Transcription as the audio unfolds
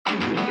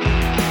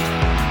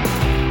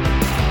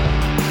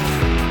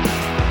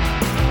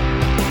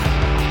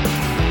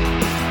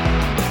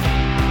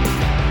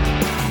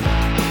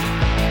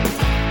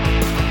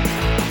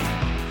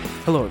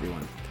Hello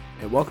everyone,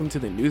 and welcome to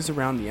the News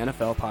Around the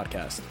NFL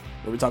podcast,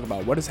 where we talk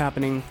about what is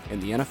happening in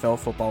the NFL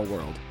football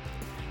world.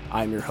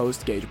 I'm your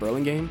host, Gage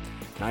Burlingame,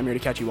 and I'm here to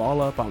catch you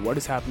all up on what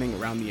is happening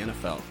around the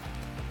NFL.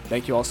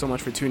 Thank you all so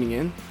much for tuning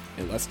in,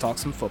 and let's talk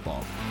some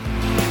football.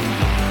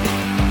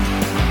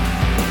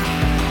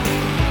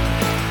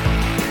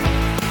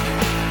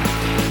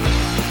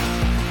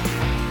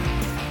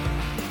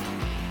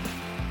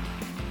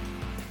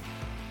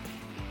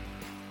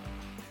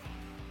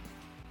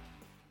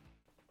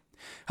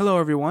 Hello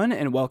everyone,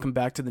 and welcome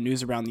back to the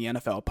News Around the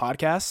NFL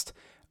podcast.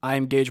 I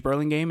am Gage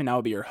Burlingame, and I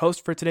will be your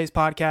host for today's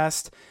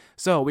podcast.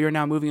 So we are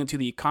now moving into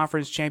the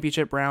conference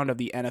championship round of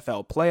the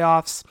NFL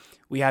playoffs.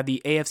 We have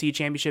the AFC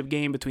championship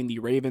game between the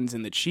Ravens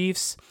and the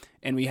Chiefs,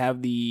 and we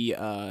have the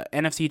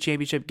NFC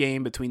championship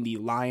game between the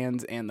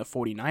Lions and the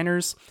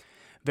 49ers.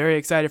 Very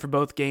excited for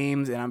both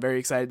games, and I'm very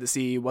excited to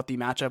see what the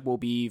matchup will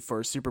be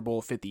for Super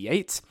Bowl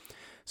 58.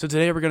 So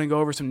today we're going to go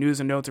over some news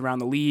and notes around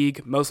the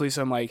league, mostly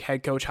some like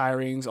head coach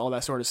hirings, all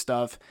that sort of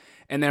stuff.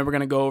 And then we're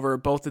going to go over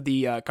both of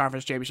the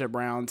conference championship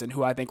rounds and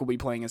who I think will be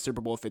playing in Super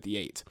Bowl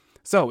 58.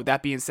 So with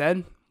that being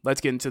said, let's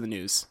get into the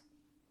news.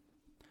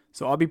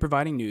 So I'll be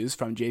providing news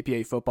from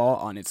JPA Football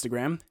on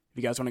Instagram. If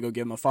you guys want to go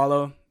give them a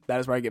follow,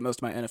 that is where I get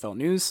most of my NFL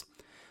news.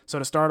 So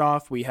to start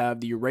off, we have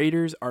the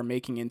Raiders are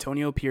making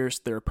Antonio Pierce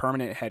their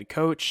permanent head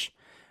coach.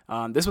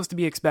 This was to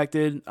be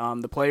expected.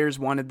 The players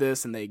wanted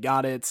this and they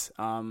got it.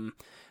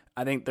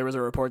 I think there was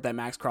a report that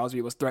Max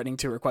Crosby was threatening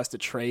to request a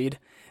trade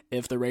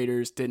if the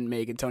Raiders didn't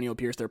make Antonio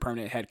Pierce their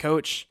permanent head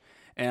coach.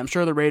 And I'm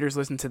sure the Raiders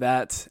listened to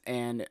that.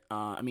 And,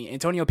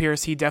 Antonio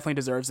Pierce, he definitely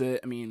deserves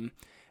it.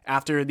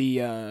 After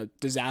the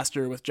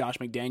disaster with Josh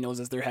McDaniels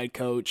as their head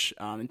coach,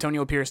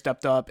 Antonio Pierce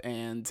stepped up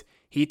and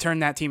he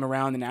turned that team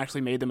around and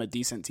actually made them a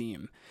decent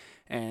team.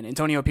 And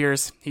Antonio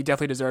Pierce, he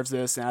definitely deserves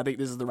this. And I think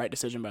this is the right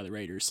decision by the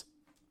Raiders.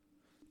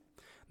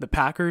 The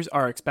Packers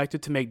are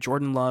expected to make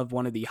Jordan Love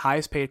one of the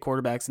highest paid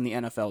quarterbacks in the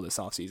NFL this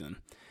offseason.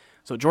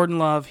 So Jordan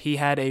Love, he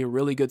had a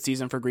really good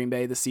season for Green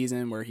Bay this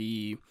season where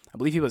I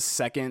believe he was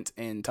second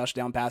in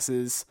touchdown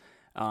passes.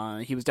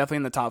 He was definitely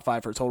in the top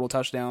 5 for total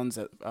touchdowns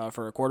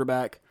for a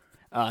quarterback.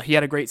 He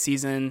had a great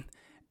season,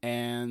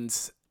 and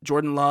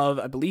Jordan Love,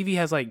 I believe he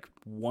has like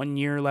 1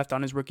 year left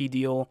on his rookie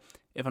deal,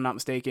 if I'm not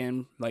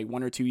mistaken, like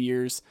 1 or 2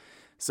 years.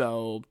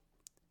 So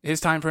his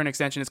time for an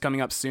extension is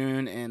coming up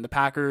soon, and the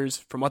Packers,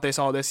 from what they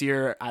saw this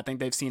year, I think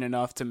they've seen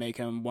enough to make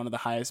him one of the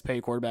highest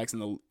paid quarterbacks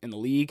in the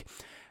league.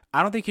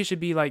 I don't think he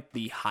should be like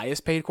the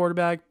highest paid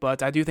quarterback,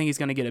 but I do think he's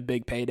going to get a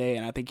big payday,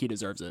 and I think he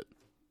deserves it.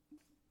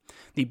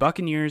 The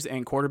Buccaneers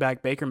and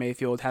quarterback Baker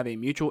Mayfield have a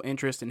mutual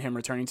interest in him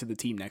returning to the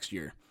team next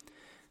year.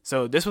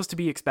 So this was to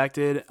be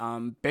expected.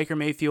 Baker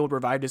Mayfield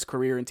revived his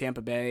career in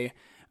Tampa Bay.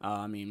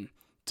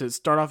 To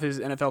start off his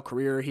NFL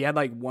career, he had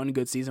like one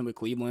good season with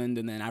Cleveland,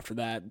 and then after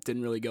that,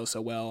 didn't really go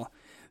so well.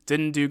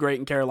 Didn't do great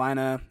in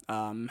Carolina.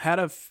 Had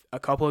a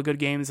couple of good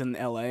games in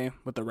LA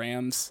with the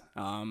Rams,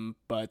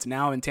 but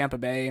now in Tampa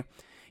Bay,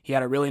 he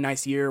had a really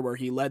nice year where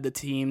he led the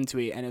team to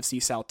a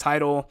NFC South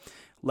title,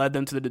 led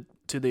them to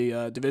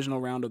the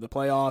divisional round of the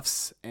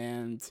playoffs,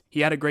 and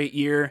he had a great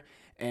year.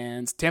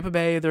 And Tampa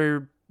Bay,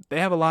 they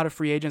have a lot of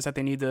free agents that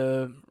they need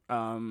to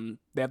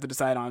they have to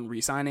decide on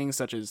re-signing,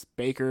 such as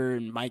Baker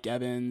and Mike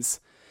Evans,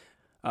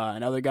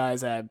 and other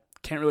guys that I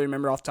can't really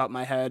remember off the top of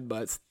my head,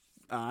 but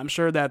I'm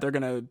sure that they're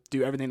going to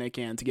do everything they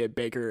can to get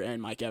Baker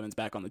and Mike Evans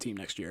back on the team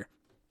next year.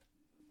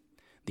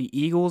 The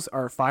Eagles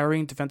are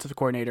firing defensive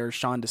coordinator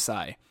Sean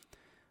Desai.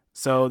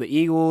 So the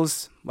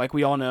Eagles, like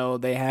we all know,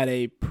 they had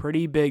a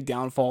pretty big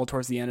downfall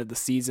towards the end of the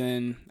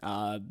season.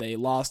 They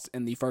lost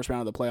in the first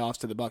round of the playoffs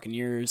to the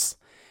Buccaneers.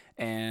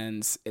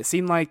 And it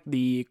seemed like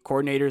the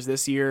coordinators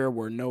this year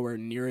were nowhere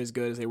near as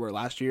good as they were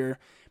last year.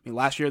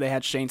 Last year they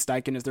had Shane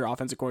Steichen as their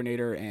offensive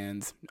coordinator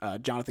and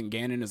Jonathan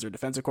Gannon as their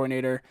defensive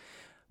coordinator.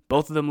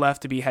 Both of them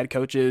left to be head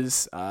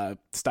coaches.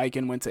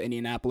 Steichen went to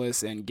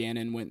Indianapolis and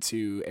Gannon went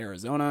to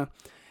Arizona.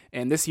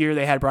 And this year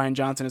they had Brian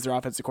Johnson as their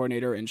offensive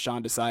coordinator and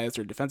Sean Desai as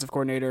their defensive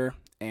coordinator.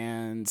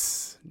 And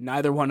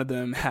neither one of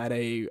them had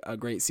a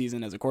great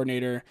season as a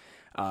coordinator.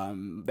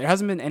 There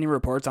hasn't been any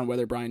reports on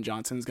whether Brian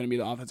Johnson is going to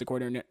be the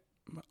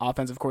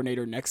offensive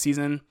coordinator next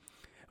season,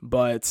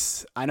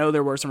 but I know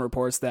there were some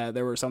reports that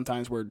there were some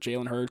times where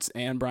Jalen Hurts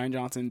and Brian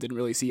Johnson didn't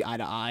really see eye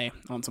to eye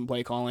on some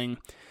play calling.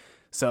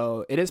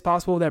 So it is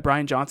possible that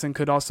Brian Johnson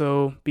could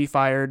also be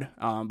fired,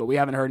 but we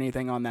haven't heard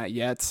anything on that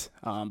yet.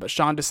 But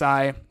Sean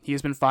Desai, he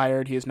has been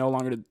fired. He is no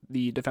longer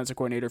the defensive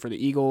coordinator for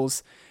the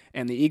Eagles,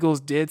 and the Eagles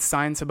did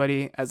sign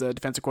somebody as a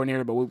defensive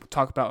coordinator, but we'll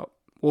talk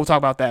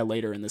about that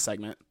later in this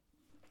segment.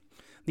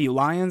 The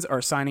Lions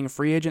are signing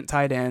free agent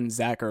tight end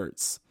Zach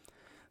Ertz.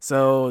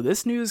 So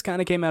this news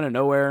kind of came out of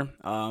nowhere.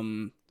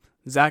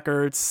 Zach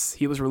Ertz,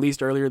 he was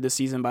released earlier this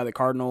season by the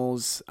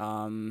Cardinals,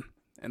 and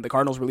the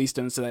Cardinals released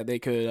him so that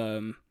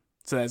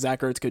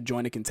Zach Ertz could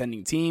join a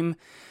contending team.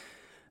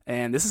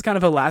 And this is kind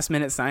of a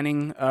last-minute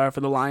signing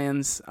for the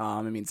Lions.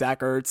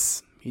 Zach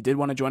Ertz, he did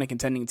want to join a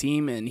contending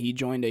team, and he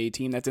joined a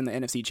team that's in the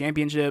NFC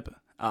Championship.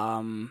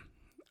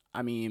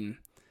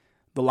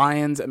 The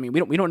Lions, I mean,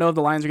 we don't know if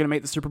the Lions are going to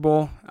make the Super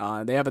Bowl.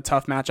 They have a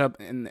tough matchup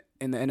in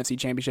the NFC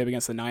Championship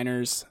against the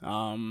Niners.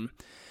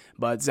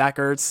 But Zach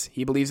Ertz,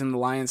 he believes in the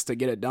Lions to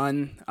get it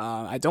done.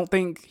 I don't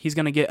think he's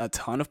going to get a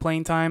ton of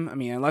playing time. I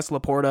mean, unless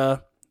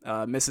Laporta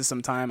misses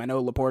some time. I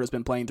know Laporta's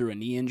been playing through a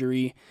knee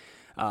injury.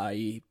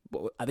 I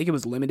think it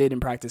was limited in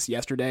practice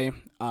yesterday.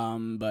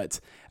 But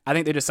I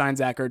think they just signed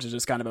Zach Ertz as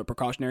just kind of a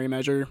precautionary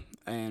measure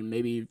and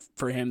maybe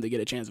for him to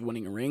get a chance of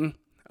winning a ring.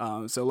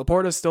 So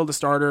Laporta's still the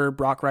starter.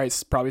 Brock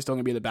Wright's probably still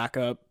going to be the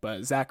backup,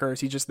 but Zach Ertz,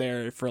 he's just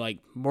there for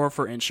more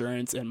for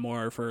insurance and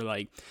more for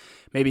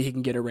maybe he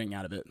can get a ring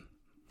out of it.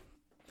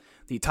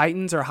 The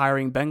Titans are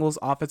hiring Bengals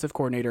offensive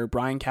coordinator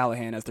Brian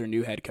Callahan as their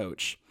new head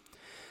coach.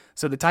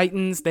 So the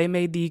Titans, they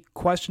made the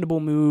questionable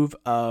move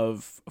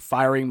of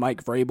firing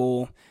Mike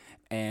Vrabel,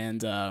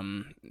 and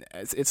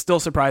it's still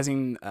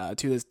surprising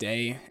to this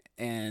day,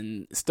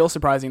 and still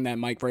surprising that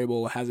Mike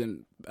Vrabel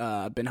hasn't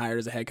been hired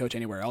as a head coach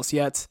anywhere else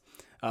yet.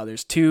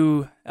 There's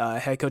 2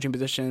 head coaching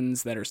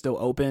positions that are still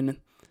open,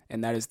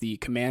 and that is the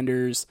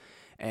Commanders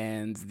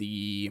and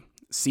the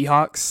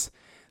Seahawks.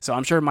 So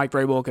I'm sure Mike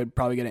Vrabel could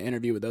probably get an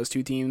interview with those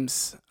 2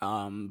 teams,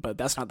 but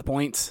that's not the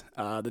point.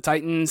 The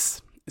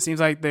Titans, it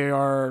seems like they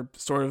are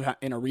sort of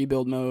in a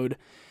rebuild mode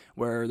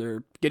where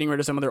they're getting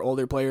rid of some of their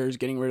older players,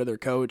 getting rid of their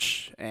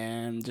coach,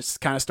 and just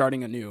kind of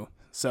starting anew.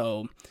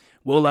 So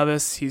Will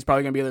Levis, he's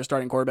probably going to be their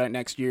starting quarterback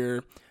next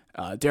year.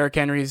 Derrick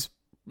Henry's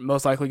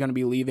most likely going to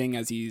be leaving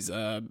as he's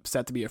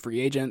set to be a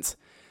free agent.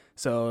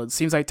 So it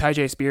seems like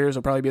Tyjae Spears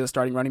will probably be the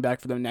starting running back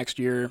for them next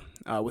year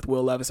with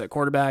Will Levis at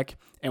quarterback.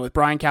 And with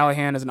Brian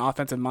Callahan as an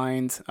offensive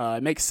mind,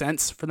 it makes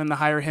sense for them to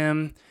hire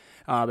him.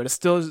 But it's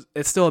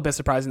still a bit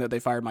surprising that they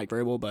fired Mike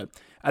Vrabel, but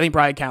I think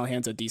Brian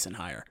Callahan's a decent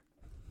hire.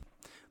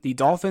 The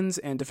Dolphins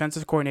and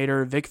defensive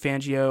coordinator Vic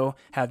Fangio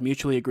have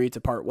mutually agreed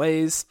to part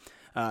ways.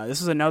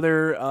 This is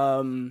another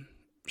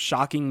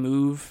shocking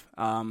move.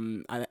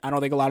 I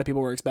don't think a lot of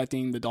people were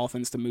expecting the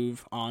Dolphins to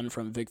move on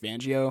from Vic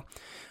Fangio,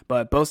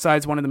 but both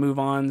sides wanted to move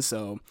on,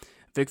 so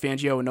Vic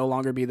Fangio will no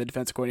longer be the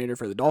defensive coordinator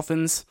for the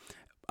Dolphins.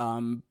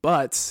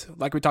 But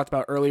like we talked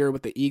about earlier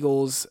with the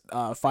Eagles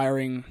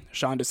firing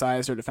Sean Desai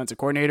as their defensive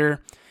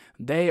coordinator,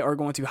 they are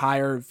going to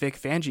hire Vic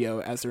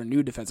Fangio as their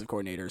new defensive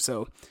coordinator.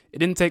 So it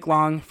didn't take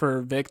long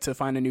for Vic to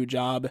find a new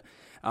job,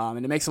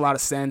 and it makes a lot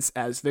of sense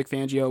as Vic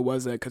Fangio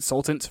was a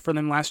consultant for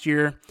them last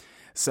year.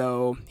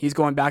 So he's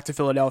going back to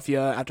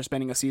Philadelphia after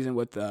spending a season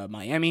with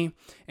Miami,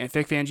 and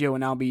Vic Fangio will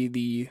now be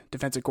the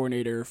defensive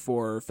coordinator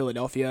for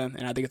Philadelphia,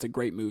 and I think it's a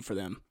great move for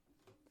them.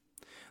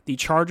 The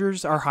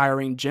Chargers are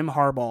hiring Jim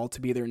Harbaugh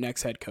to be their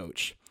next head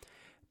coach.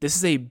 This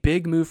is a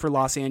big move for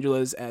Los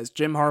Angeles as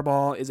Jim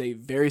Harbaugh is a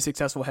very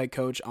successful head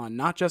coach on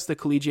not just the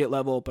collegiate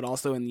level, but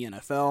also in the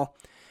NFL.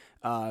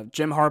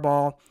 Jim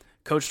Harbaugh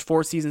coached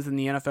 4 seasons in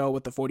the NFL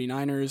with the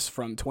 49ers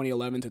from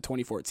 2011 to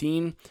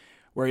 2014,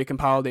 where he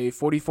compiled a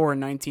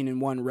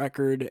 44-19-1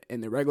 record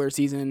in the regular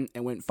season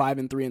and went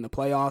 5-3 in the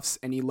playoffs,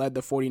 and he led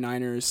the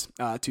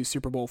 49ers to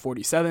Super Bowl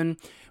 47,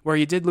 where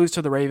he did lose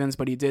to the Ravens,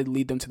 but he did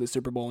lead them to the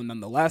Super Bowl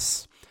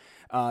nonetheless.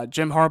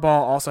 Jim Harbaugh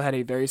also had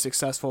a very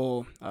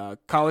successful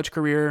college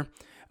career,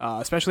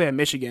 especially at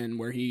Michigan,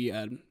 where he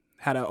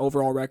had an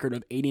overall record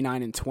of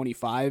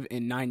 89-25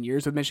 in 9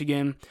 years with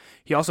Michigan.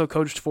 He also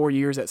coached 4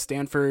 years at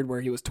Stanford, where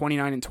he was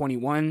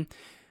 29-21.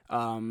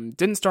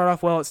 Didn't start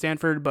off well at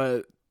Stanford,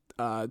 but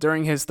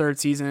during his 3rd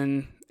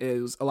season,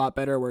 it was a lot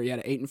better, where he had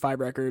an 8-5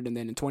 record, and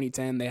then in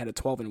 2010, they had a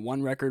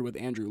 12-1 record with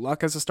Andrew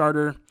Luck as a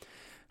starter.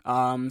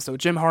 So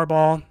Jim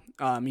Harbaugh,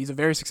 he's a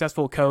very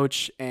successful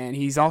coach, and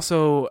he's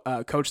also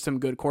coached some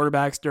good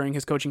quarterbacks during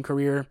his coaching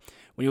career.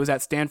 When he was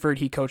at Stanford,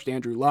 he coached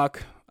Andrew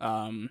Luck.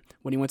 When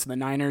he went to the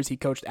Niners, he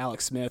coached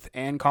Alex Smith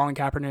and Colin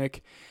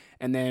Kaepernick.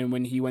 And then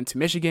when he went to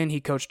Michigan,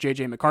 he coached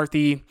J.J.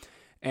 McCarthy.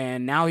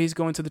 And now he's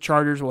going to the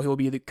Chargers, where he'll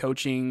be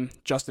coaching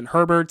Justin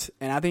Herbert.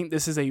 And I think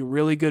this is a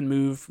really good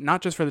move,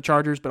 not just for the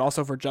Chargers, but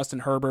also for Justin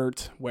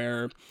Herbert,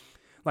 where,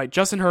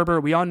 Justin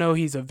Herbert, we all know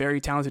he's a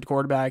very talented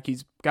quarterback.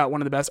 He's got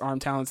one of the best arm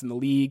talents in the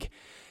league.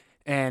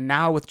 And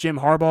now with Jim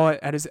Harbaugh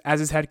as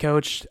his head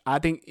coach, I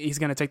think he's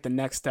going to take the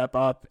next step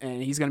up,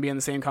 and he's going to be in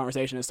the same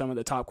conversation as some of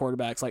the top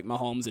quarterbacks like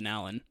Mahomes and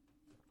Allen.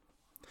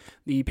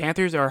 The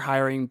Panthers are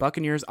hiring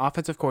Buccaneers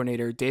offensive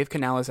coordinator Dave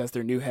Canales as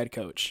their new head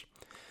coach.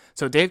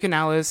 So Dave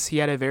Canales, he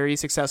had a very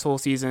successful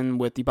season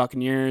with the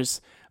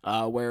Buccaneers,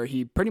 where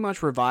he pretty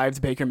much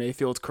revived Baker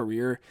Mayfield's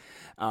career.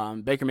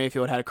 Baker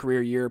Mayfield had a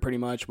career year pretty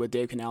much with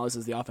Dave Canales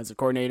as the offensive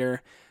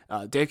coordinator.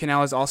 Dave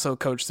Canales also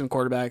coached some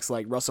quarterbacks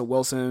like Russell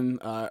Wilson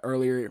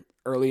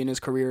early in his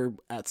career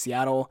at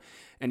Seattle,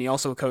 and he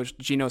also coached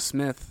Geno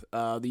Smith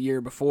the year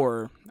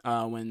before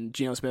when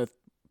Geno Smith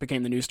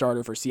became the new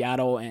starter for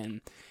Seattle, and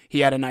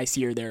he had a nice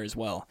year there as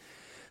well.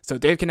 So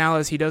Dave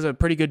Canales, he does a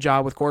pretty good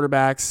job with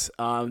quarterbacks.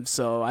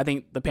 So I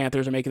think the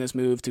Panthers are making this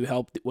move to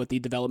help with the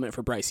development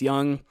for Bryce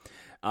Young.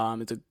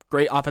 It's a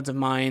great offensive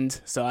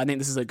mind, so I think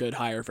this is a good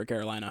hire for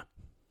Carolina.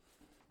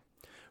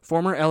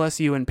 Former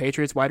LSU and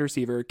Patriots wide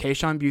receiver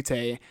Kayshon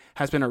Boutte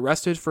has been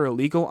arrested for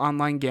illegal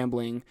online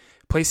gambling,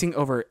 placing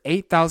over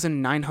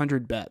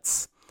 8,900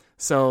 bets.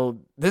 So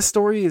this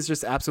story is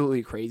just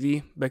absolutely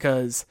crazy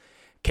because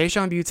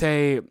Kayshon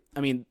Boutte,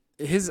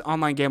 his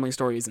online gambling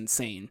story is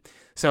insane.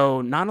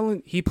 So not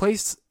only he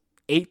placed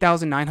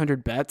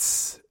 8,900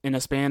 bets in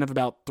a span of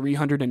about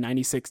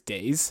 396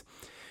 days,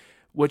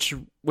 which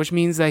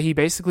means that he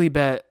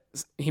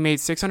made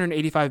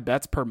 685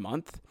 bets per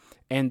month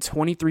and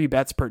 23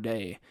 bets per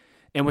day.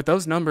 And with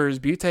those numbers,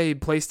 Boutte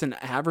placed an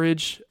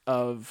average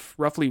of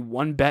roughly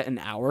 1 bet an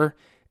hour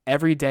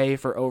every day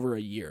for over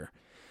a year.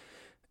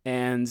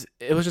 And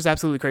it was just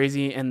absolutely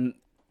crazy. And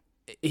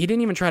he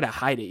didn't even try to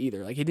hide it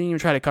either. Like, he didn't even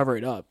try to cover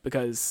it up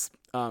because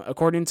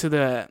according to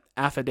the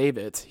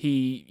affidavit,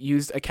 he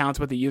used accounts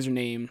with the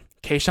username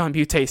Kayshon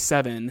Boutte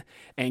 7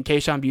 and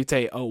Kayshon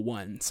Boutte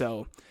 01.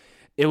 So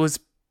it was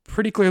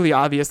pretty clearly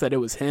obvious that it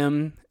was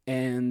him.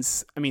 And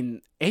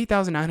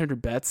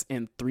 8,900 bets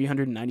in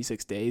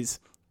 396 days.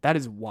 That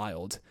is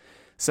wild.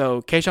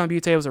 So Kayshon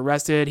Boutte was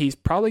arrested. He's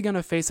probably going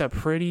to face a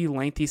pretty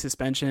lengthy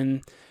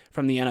suspension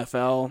from the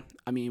NFL.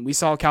 We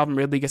saw Calvin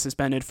Ridley get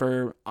suspended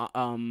for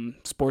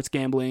sports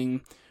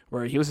gambling,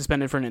 where he was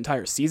suspended for an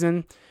entire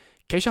season.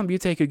 Kayshon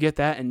Boutte could get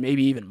that and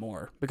maybe even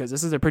more because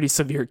this is a pretty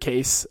severe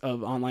case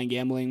of online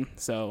gambling.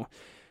 So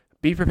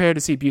be prepared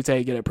to see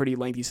Boutte get a pretty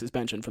lengthy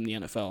suspension from the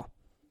NFL.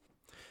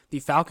 The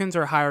Falcons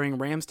are hiring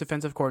Rams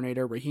defensive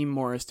coordinator Raheem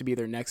Morris to be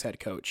their next head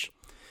coach.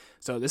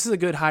 So this is a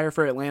good hire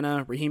for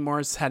Atlanta. Raheem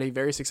Morris had a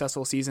very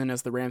successful season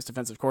as the Rams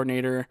defensive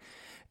coordinator,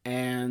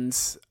 and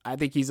I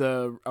think he's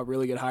a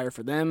really good hire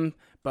for them.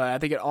 But I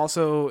think it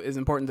also is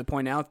important to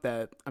point out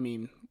that,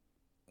 there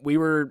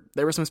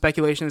were some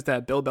speculations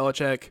that Bill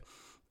Belichick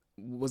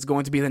was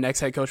going to be the next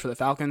head coach for the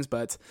Falcons,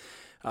 but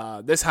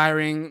this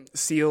hiring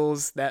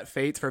seals that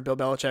fate for Bill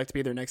Belichick to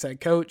be their next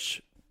head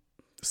coach.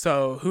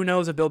 So who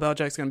knows if Bill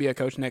Belichick's going to be a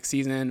coach next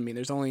season.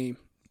 There's only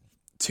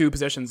 2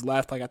 positions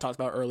left, like I talked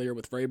about earlier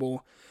with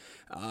Vrabel.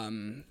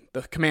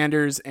 The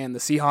Commanders and the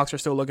Seahawks are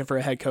still looking for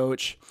a head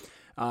coach.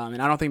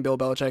 And I don't think Bill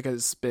Belichick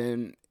has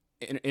been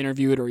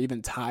interviewed or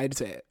even tied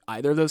to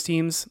either of those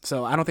teams.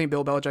 So I don't think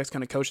Bill Belichick's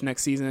going to coach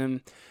next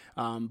season.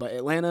 But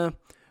Atlanta,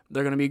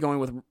 they're going to be going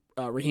with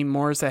Raheem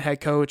Morris at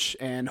head coach,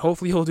 and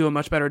hopefully he'll do a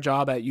much better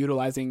job at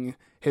utilizing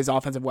his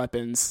offensive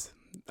weapons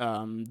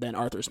than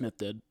Arthur Smith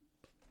did.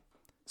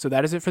 So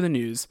that is it for the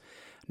news.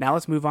 Now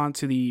let's move on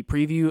to the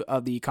preview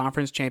of the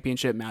conference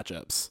championship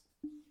matchups.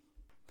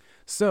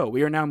 So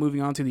we are now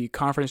moving on to the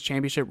conference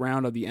championship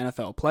round of the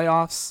NFL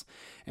playoffs.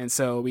 And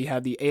so we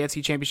have the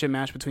AFC championship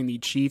match between the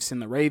Chiefs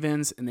and the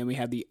Ravens. And then we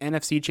have the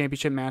NFC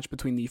championship match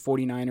between the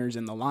 49ers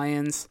and the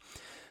Lions.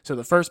 So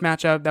the first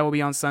matchup that will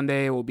be on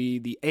Sunday will be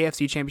the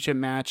AFC championship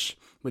match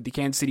with the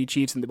Kansas City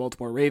Chiefs and the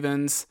Baltimore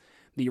Ravens.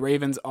 The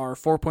Ravens are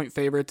 4-point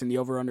favorites and the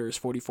over-under is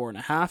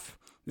 44.5.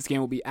 This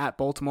game will be at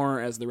Baltimore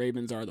as the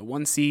Ravens are the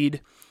 1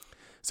 seed.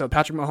 So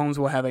Patrick Mahomes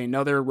will have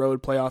another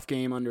road playoff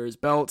game under his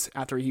belt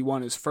after he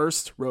won his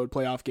first road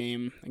playoff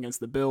game against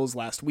the Bills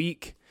last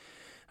week.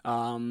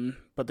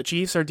 But the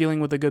Chiefs are dealing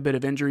with a good bit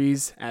of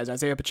injuries as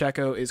Isaiah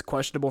Pacheco is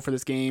questionable for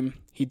this game.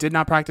 He did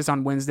not practice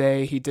on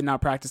Wednesday. He did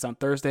not practice on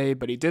Thursday,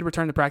 but he did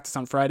return to practice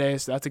on Friday,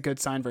 so that's a good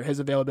sign for his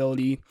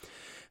availability.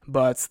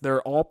 But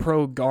their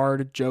all-pro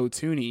guard, Joe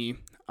Thuney,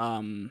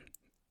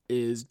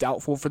 is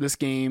doubtful for this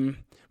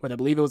game, but I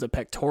believe it was a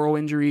pectoral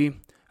injury.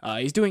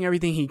 He's doing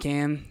everything he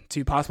can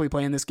to possibly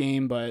play in this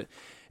game, but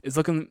it's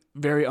looking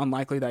very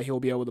unlikely that he'll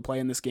be able to play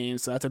in this game,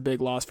 so that's a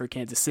big loss for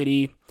Kansas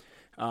City.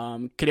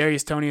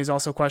 Kadarius Toney is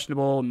also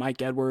questionable.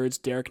 Mike Edwards,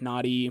 Derek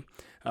Nottie,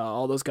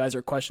 all those guys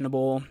are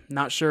questionable.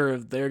 Not sure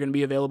if they're going to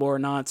be available or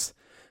not.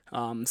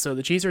 So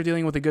the Chiefs are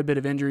dealing with a good bit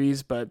of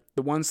injuries, but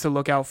the ones to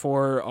look out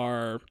for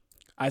are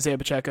Isaiah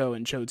Pacheco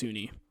and Joe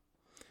Thuney.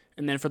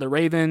 And then for the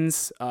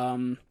Ravens,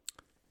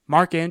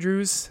 Mark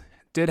Andrews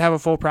did have a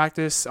full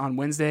practice on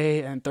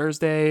Wednesday and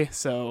Thursday,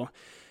 so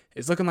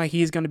it's looking like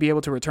he's going to be able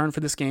to return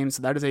for this game.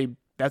 So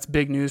that's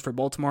big news for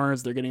Baltimore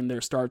as they're getting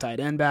their star tight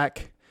end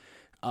back.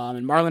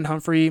 And Marlon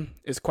Humphrey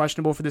is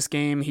questionable for this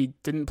game. He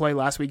didn't play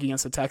last week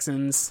against the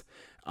Texans,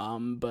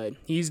 but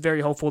he's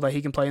very hopeful that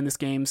he can play in this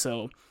game.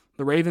 So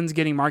the Ravens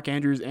getting Mark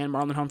Andrews and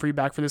Marlon Humphrey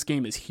back for this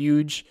game is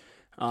huge,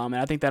 and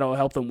I think that'll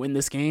help them win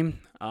this game.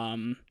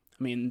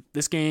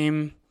 This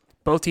game,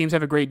 both teams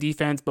have a great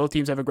defense. Both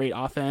teams have a great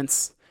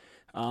offense.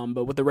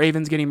 But with the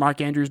Ravens getting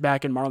Mark Andrews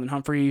back and Marlon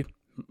Humphrey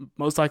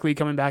most likely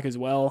coming back as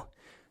well,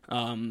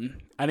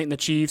 I think the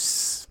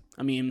Chiefs,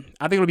 I think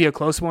it'll be a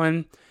close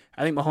one.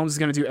 I think Mahomes is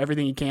going to do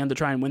everything he can to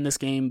try and win this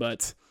game,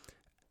 but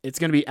it's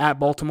going to be at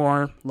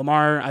Baltimore.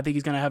 Lamar, I think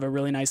he's going to have a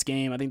really nice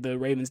game. I think the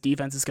Ravens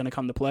defense is going to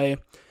come to play.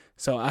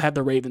 So I have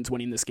the Ravens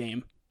winning this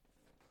game.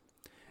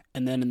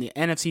 And then in the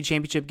NFC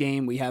Championship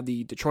game, we have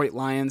the Detroit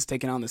Lions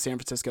taking on the San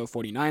Francisco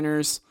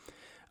 49ers.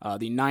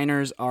 The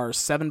Niners are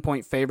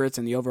 7-point favorites,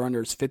 and the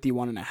over-under is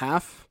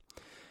 51.5.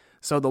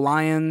 So the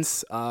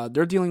Lions,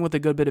 they're dealing with a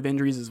good bit of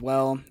injuries as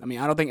well. I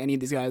don't think any of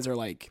these guys are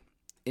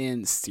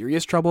in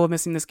serious trouble of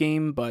missing this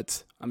game,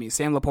 but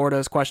Sam Laporta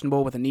is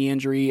questionable with a knee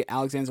injury.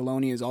 Alex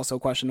Anzalone is also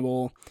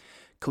questionable.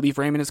 Khalif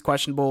Raymond is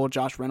questionable.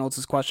 Josh Reynolds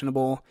is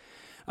questionable.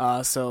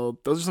 So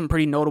those are some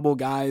pretty notable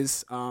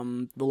guys.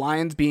 The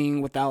Lions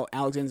being without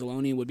Alex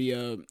Anzalone would be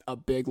a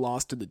big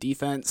loss to the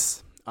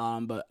defense.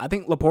 But I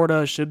think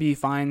Laporta should be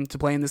fine to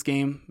play in this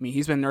game. I mean,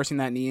 he's been nursing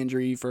that knee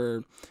injury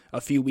for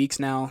a few weeks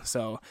now,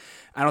 so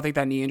I don't think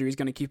that knee injury is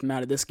going to keep him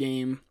out of this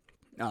game.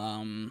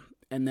 And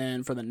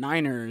then for the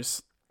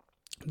Niners,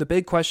 the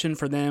big question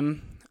for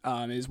them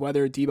is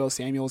whether Deebo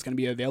Samuel is going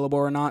to be available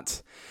or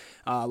not.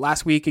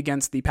 Last week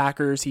against the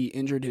Packers, he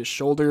injured his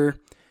shoulder,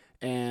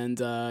 and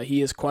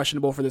he is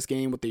questionable for this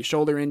game with the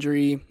shoulder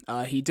injury.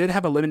 He did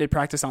have a limited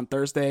practice on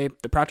Thursday.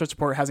 The practice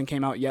report hasn't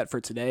came out yet for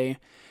today,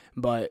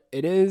 but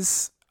it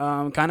is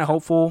kind of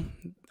hopeful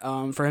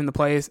for him to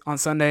play on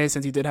Sunday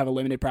since he did have a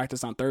limited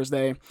practice on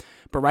Thursday.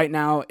 But right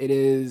now, it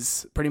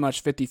is pretty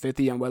much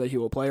 50-50 on whether he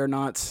will play or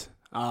not.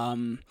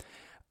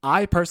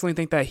 I personally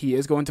think that he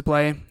is going to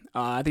play.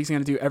 I think he's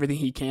going to do everything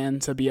he can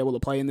to be able to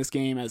play in this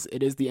game, as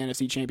it is the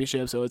NFC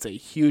Championship, so it's a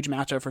huge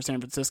matchup for San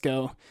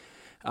Francisco.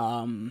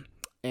 And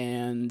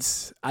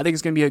I think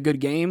it's going to be a good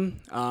game.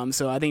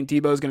 So I think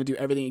Deebo is going to do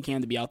everything he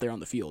can to be out there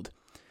on the field.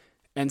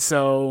 And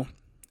so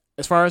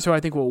as far as who I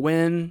think will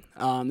win,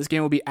 this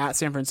game will be at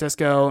San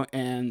Francisco.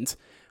 And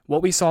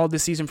what we saw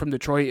this season from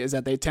Detroit is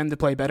that they tend to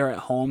play better at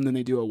home than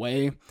they do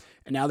away.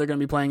 And now they're going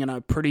to be playing in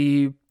a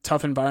pretty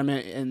tough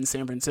environment in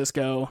San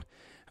Francisco.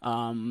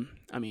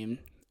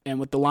 And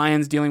with the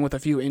Lions dealing with a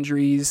few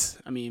injuries,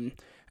 I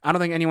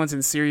don't think anyone's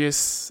in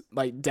serious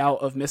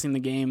doubt of missing the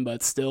game,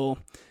 but still,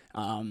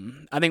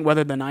 I think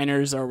whether the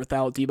Niners are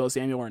without Deebo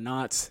Samuel or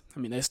not,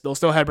 they'll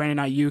still have Brandon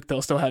Ayuk,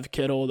 they'll still have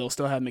Kittle, they'll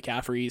still have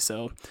McCaffrey,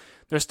 so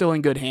they're still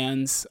in good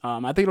hands. I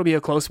think it'll be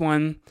a close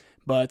one,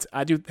 but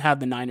I do have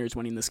the Niners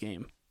winning this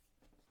game.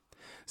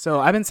 So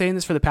I've been saying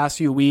this for the past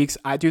few weeks.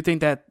 I do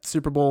think that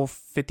Super Bowl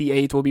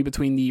 58 will be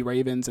between the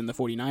Ravens and the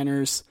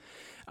 49ers.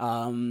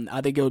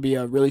 I think it would be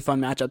a really fun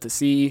matchup to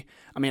see.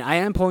 I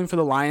am pulling for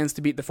the Lions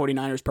to beat the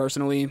 49ers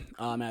personally,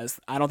 as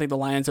I don't think the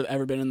Lions have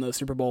ever been in the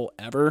Super Bowl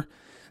ever.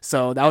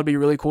 So that would be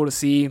really cool to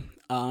see.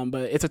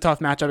 But it's a tough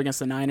matchup against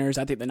the Niners.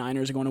 I think the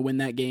Niners are going to win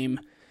that game.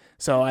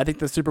 So I think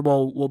the Super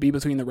Bowl will be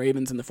between the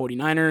Ravens and the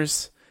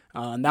 49ers.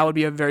 And that would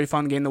be a very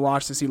fun game to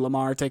watch, to see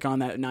Lamar take on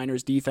that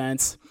Niners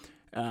defense.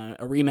 A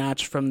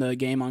rematch from the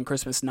game on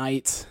Christmas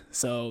night.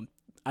 So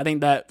I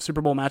think that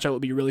Super Bowl matchup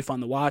would be really fun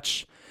to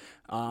watch.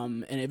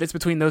 And if it's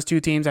between those two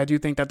teams, I do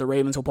think that the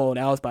Ravens will pull it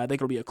out, but I think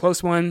it'll be a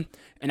close one,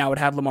 and I would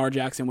have Lamar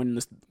Jackson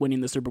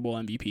winning the Super Bowl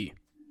MVP.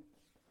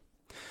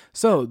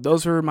 So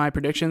those were my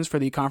predictions for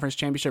the conference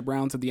championship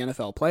rounds of the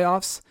NFL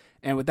playoffs.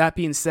 And with that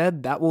being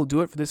said, that will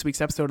do it for this week's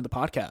episode of the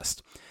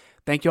podcast.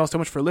 Thank you all so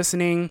much for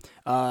listening.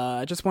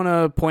 I just want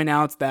to point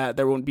out that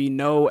there will be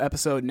no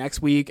episode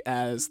next week,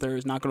 as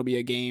there's not going to be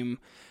a game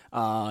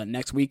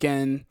next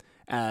weekend.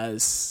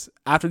 As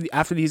after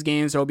these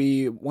games, there'll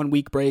be 1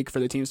 week break for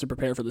the teams to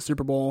prepare for the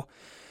Super Bowl.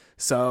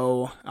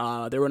 So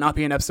there will not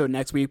be an episode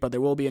next week, but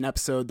there will be an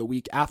episode the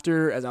week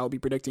after, as I will be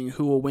predicting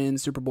who will win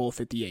Super Bowl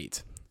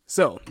 58.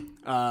 So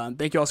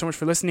thank you all so much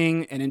for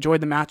listening, and enjoy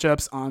the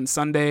matchups on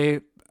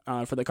Sunday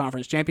for the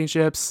conference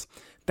championships.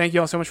 Thank you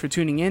all so much for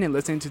tuning in and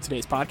listening to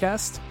today's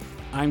podcast.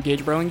 I'm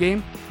Gage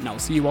Burlingame, and I will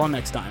see you all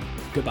next time.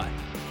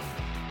 Goodbye.